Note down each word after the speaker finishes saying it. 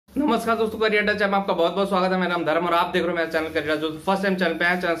नमस्कार दोस्तों, करियर अड्डा में आपका बहुत बहुत स्वागत है। मेरा नाम धर्म और आप देख रहे हो मेरा चैनल करियर। जो फर्स्ट टाइम चैनल पे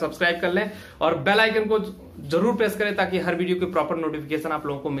आए, चैनल सब्सक्राइब कर लें और बेल आइकन को जरूर प्रेस करें ताकि हर वीडियो की प्रॉपर नोटिफिकेशन आप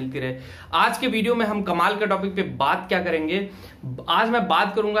लोगों को मिलती रहे। आज के वीडियो में हम कमाल के टॉपिक पे बात क्या करेंगे। आज मैं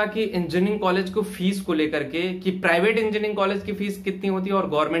बात करूंगा कि इंजीनियरिंग कॉलेज को फीस को लेकर के, कि प्राइवेट इंजीनियरिंग कॉलेज की फीस कितनी होती है और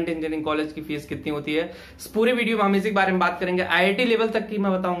गवर्नमेंट इंजीनियरिंग कॉलेज की फीस कितनी होती है। इस पूरे वीडियो में हम इसी बारे में बात करेंगे। आईआईटी लेवल तक की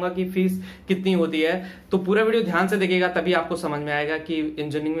मैं बताऊंगा कि फीस कितनी होती है, तो पूरा वीडियो ध्यान से देखिएगा तभी आपको समझ में आएगा कि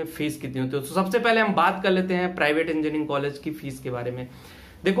इंजीनियरिंग में फीस कितनी होती है। तो सबसे पहले हम बात कर लेते हैं प्राइवेट इंजीनियरिंग कॉलेज की फीस के बारे में।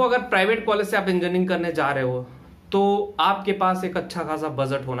 देखो, अगर प्राइवेट कॉलेज से आप इंजीनियरिंग करने जा रहे हो तो आपके पास एक अच्छा खासा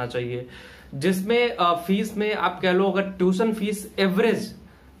बजट होना चाहिए, जिसमें फीस में आप कह लो, अगर ट्यूशन फीस एवरेज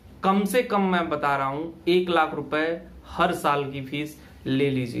कम से कम मैं बता रहा हूं 1 लाख रुपए हर साल की फीस ले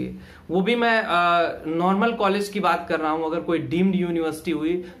लीजिए। वो भी मैं नॉर्मल कॉलेज की बात कर रहा हूं। अगर कोई डीम्ड यूनिवर्सिटी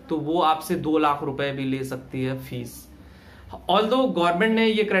हुई तो वो आपसे 2 लाख रुपए भी ले सकती है फीस। ऑल्दो गवर्नमेंट ने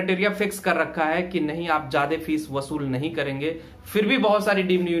ये क्राइटेरिया फिक्स कर रखा है कि नहीं, आप ज्यादा फीस वसूल नहीं करेंगे, फिर भी बहुत सारी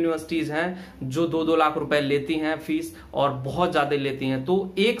डीम्ड यूनिवर्सिटीज हैं जो 2-2 लाख रुपए लेती हैं फीस और बहुत ज्यादा लेती हैं।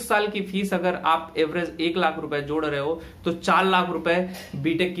 तो एक साल की फीस अगर आप एवरेज 1 लाख रुपए जोड़ रहे हो तो 4 लाख रुपए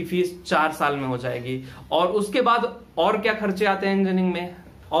बीटेक की फीस 4 साल में हो जाएगी। और उसके बाद और क्या खर्चे आते हैं इंजीनियरिंग में,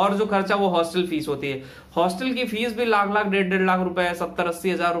 और जो खर्चा वो हॉस्टल फीस होती है। हॉस्टल की फीस भी लाख 1.5 लाख रुपए, 70-80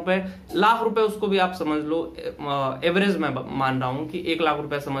 हजार रुपए, लाख रुपए उसको भी आप समझ लो। एवरेज मैं मान रहा हूं कि 1 लाख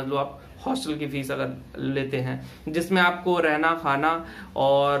रुपए समझ लो आप हॉस्टल की फीस अगर लेते हैं, जिसमें आपको रहना खाना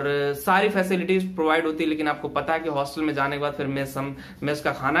और सारी फैसिलिटीज प्रोवाइड होती है। लेकिन आपको पता है कि हॉस्टल में जाने के बाद फिर मेस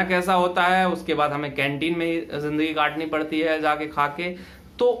का खाना कैसा होता है, उसके बाद हमें कैंटीन में ही जिंदगी काटनी पड़ती है जाके खा के।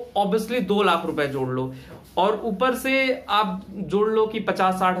 तो ऑब्वियसली 2 लाख रुपए जोड़ लो और ऊपर से आप जोड़ लो कि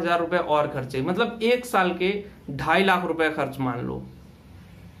 50-60 हजार रुपए और खर्चे, मतलब एक साल के 2.5 लाख रुपए खर्च मान लो।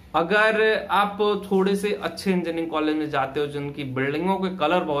 अगर आप थोड़े से अच्छे इंजीनियरिंग कॉलेज में जाते हो जिनकी बिल्डिंगों के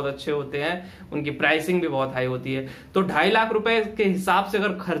कलर बहुत अच्छे होते हैं, उनकी प्राइसिंग भी बहुत हाई होती है, तो 2.5 लाख रुपए के हिसाब से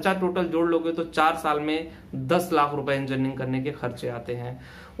अगर खर्चा टोटल जोड़ लोगे तो 4 साल में 10 लाख रुपए इंजीनियरिंग करने के खर्चे आते हैं।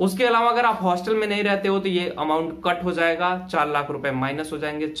 उसके अलावा अगर आप हॉस्टल में नहीं रहते हो तो ये अमाउंट कट हो जाएगा, 4 लाख रुपए माइनस हो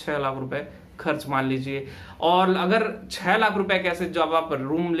जाएंगे, 6 लाख रुपए खर्च मान लीजिए। और अगर 6 लाख रुपए कैसे, जब आप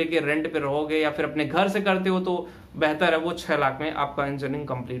रूम लेके रेंट पे रहोगे या फिर अपने घर से करते हो तो बेहतर है, वो 6 लाख में आपका इंजीनियरिंग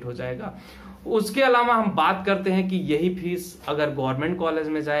कंप्लीट हो जाएगा। उसके अलावा हम बात करते हैं कि यही फीस अगर गवर्नमेंट कॉलेज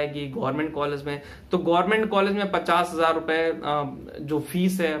में जाएगी, गवर्नमेंट कॉलेज में, तो गवर्नमेंट कॉलेज में 50 हजार रुपए जो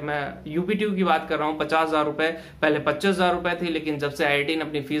फीस है, मैं यूपीटीयू की बात कर रहा हूँ, 50 हजार रुपए, पहले 25 हजार रुपए थी, लेकिन जब से आईआईटी ने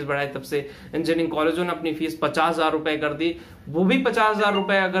अपनी फीस बढ़ाई तब से इंजीनियरिंग कॉलेजों ने अपनी फीस 50 हजार रुपए कर दी। वो भी 50 हजार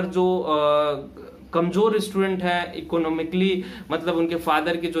रुपए अगर जो कमजोर स्टूडेंट है इकोनॉमिकली, मतलब उनके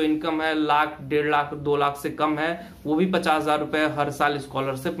फादर की जो इनकम है 1 लाख 1.5 लाख 2 लाख से कम है, वो भी 50 हजार रुपए हर साल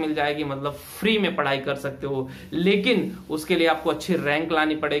स्कॉलरशिप मिल जाएगी, मतलब फ्री में पढ़ाई कर सकते हो। लेकिन उसके लिए आपको अच्छी रैंक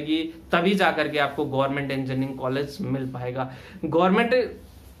लानी पड़ेगी, तभी जाकर के आपको गवर्नमेंट इंजीनियरिंग कॉलेज मिल पाएगा। गवर्नमेंट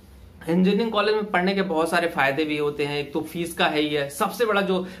इंजीनियरिंग कॉलेज में पढ़ने के बहुत सारे फायदे भी होते हैं। एक तो फीस का है ही है, सबसे बड़ा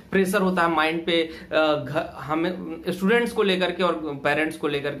जो प्रेशर होता है माइंड पे हमें स्टूडेंट्स को लेकर के और पेरेंट्स को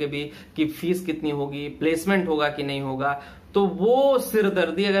लेकर के भी, कि फीस कितनी होगी, प्लेसमेंट होगा कि नहीं होगा, तो वो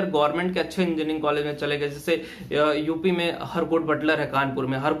सिरदर्दी अगर गवर्नमेंट के अच्छे इंजीनियरिंग कॉलेज में चले गए। जैसे यूपी में हरकोट बटलर है, कानपुर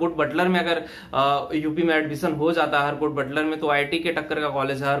में हरकोट बटलर में अगर यूपी में एडमिशन हो जाता है हरकोट बटलर में, तो आईआईटी के टक्कर का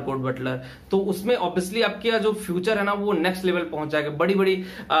कॉलेज है हरकोट बटलर, तो उसमें ऑब्वियसली आपका जो फ्यूचर है ना वो नेक्स्ट लेवल पहुंच जाएगा। बड़ी बड़ी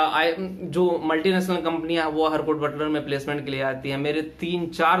जो मल्टीनेशनल कंपनियां वो हरकोट बटलर में प्लेसमेंट के लिए आती है। मेरे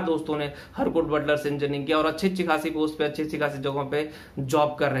 3-4 दोस्तों ने हरकोट बटलर से इंजीनियरिंग किया और अच्छी खासी पोस्ट पे, अच्छी खासी जगहों पे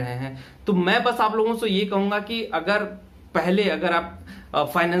जॉब कर रहे हैं। तो मैं बस आप लोगों से ये कहूंगा कि अगर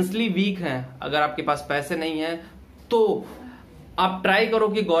आप फाइनेंशियली वीक हैं, अगर आपके पास पैसे नहीं है, तो आप ट्राई करो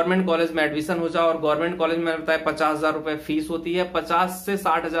कि गवर्नमेंट कॉलेज में एडमिशन हो जाओ। और गवर्नमेंट कॉलेज में बताया 50 हजार रुपए फीस होती है, 50 से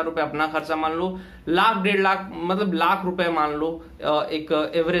 60 हजार रुपए अपना खर्चा मान लो, 1 लाख 1.5 लाख मतलब लाख रुपए मान लो एक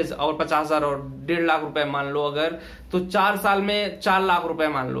एवरेज, और 50 हजार और 1.5 लाख रुपए मान लो अगर, तो 4 साल में 4 लाख रुपए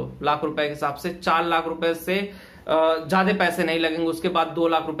मान लो, लाख रुपए के हिसाब से 4 लाख रुपए से ज्यादा पैसे नहीं लगेंगे। उसके बाद 2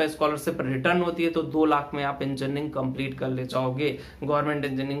 लाख रुपए स्कॉलरशिप रिटर्न होती है, तो 2 लाख में आप इंजीनियरिंग कंप्लीट कर ले जाओगे गवर्नमेंट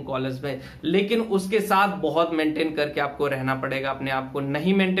इंजीनियरिंग कॉलेज में। लेकिन उसके साथ बहुत मेंटेन करके आपको रहना पड़ेगा अपने आप को।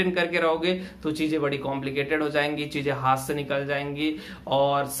 नहीं मेंटेन करके रहोगे तो चीजें बड़ी कॉम्प्लिकेटेड हो जाएंगी, चीजें हाथ से निकल जाएंगी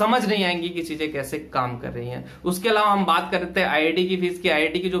और समझ नहीं आएंगी कि चीजें कैसे काम कर रही हैं। उसके अलावा हम बात करते हैं आईआईटी की फीस की।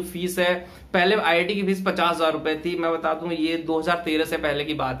 आईआईटी की जो फीस है पहले आईआईटी की फीस 50,000 रुपए थी। मैं बता दूं ये 2013 से पहले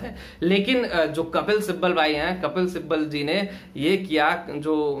की बात है। लेकिन जो कपिल सिब्बल भाई हैं, कपिल सिब्बल जी ने ये किया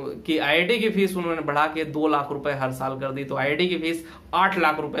जो कि आईआईटी की फीस उन्होंने बढ़ा के 2 लाख रुपए हर साल कर दी। तो आईआईटी की फीस 8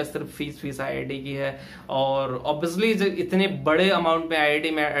 लाख रुपए सिर्फ फीस आईआईटी की है। और ऑब्वियसली इतने बड़े अमाउंट में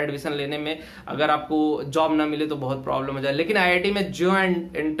आईआईटी में एडमिशन लेने में अगर आपको जॉब ना मिले तो बहुत प्रॉब्लम हो जाए। लेकिन आईआईटी में जो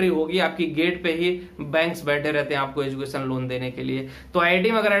एंट्री होगी, आपकी गेट पे ही बैंक्स बैठे रहते हैं आपको एजुकेशन लोन देने के लिए। तो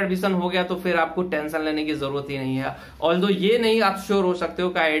आईआईटी में अगर एडमिशन हो गया तो फिर आपको टेंशन लेने की जरूरत ही नहीं है। ऑल्दो ये नहीं आप श्योर हो सकते हो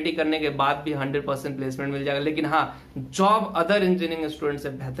कि आईआईटी करने के बाद भी 100% प्लेसमेंट मिल जाएगा, लेकिन हाँ, जॉब अदर इंजीनियरिंग स्टूडेंट से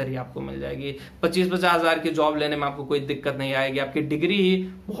बेहतर ही आपको मिल जाएगी। 25-50 हजार की जॉब लेने में आपको कोई दिक्कत नहीं आएगी। आपकी डिग्री ही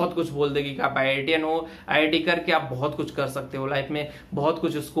बहुत कुछ बोल देगी कि आप आईआईटीएन हो, आईआईटी करके आप बहुत कुछ कर सकते हो लाइफ में, बहुत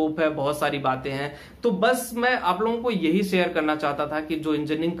कुछ स्कोप है, बहुत सारी बातें हैं। तो बस मैं आप लोगों को यही शेयर करना चाहता था कि जो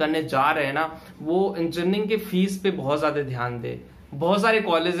इंजीनियरिंग करने जा रहे हैं ना, वो इंजीनियरिंग के फीस पे बहुत ज्यादा ध्यान दे। बहुत सारे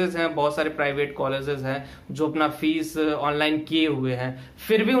कॉलेजेस हैं, बहुत सारे प्राइवेट कॉलेजेस हैं जो अपना फीस ऑनलाइन किए हुए हैं,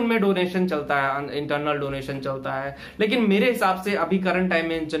 फिर भी उनमें डोनेशन चलता है, इंटरनल डोनेशन चलता है। लेकिन मेरे हिसाब से अभी करंट टाइम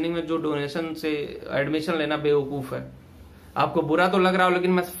में इंजीनियरिंग में जो डोनेशन से एडमिशन लेना बेवकूफ है। आपको बुरा तो लग रहा हो,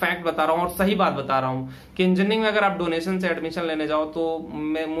 लेकिन मैं फैक्ट बता रहा हूँ और सही बात बता रहा हूँ कि इंजीनियरिंग में अगर आप डोनेशन से एडमिशन लेने जाओ तो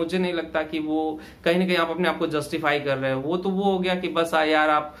मुझे नहीं लगता कि वो कहीं ना कहीं आप अपने आप को जस्टिफाई कर रहे हो। वो तो वो हो गया कि बस यार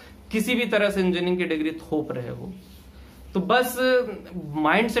आप किसी भी तरह से इंजीनियरिंग की डिग्री थोप रहे हो। तो बस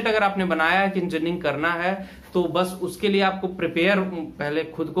माइंडसेट अगर आपने बनाया है कि इंजीनियरिंग करना है तो बस उसके लिए आपको प्रिपेयर पहले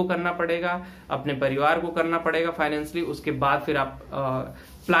खुद को करना पड़ेगा, अपने परिवार को करना पड़ेगा फाइनेंशियली। उसके बाद फिर आप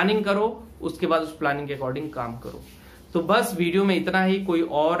प्लानिंग करो, उसके बाद उस प्लानिंग के अकॉर्डिंग काम करो। तो बस वीडियो में इतना ही। कोई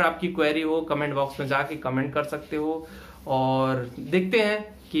और आपकी क्वेरी हो कमेंट बॉक्स में जाके कमेंट कर सकते हो और देखते हैं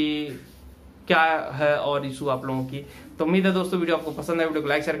कि क्या है और इशू आप लोगों की। तो उम्मीद है दोस्तों वीडियो आपको पसंद है। वीडियो को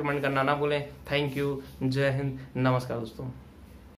लाइक शेयर कमेंट करना ना भूलें। थैंक यू, जय हिंद, नमस्कार दोस्तों।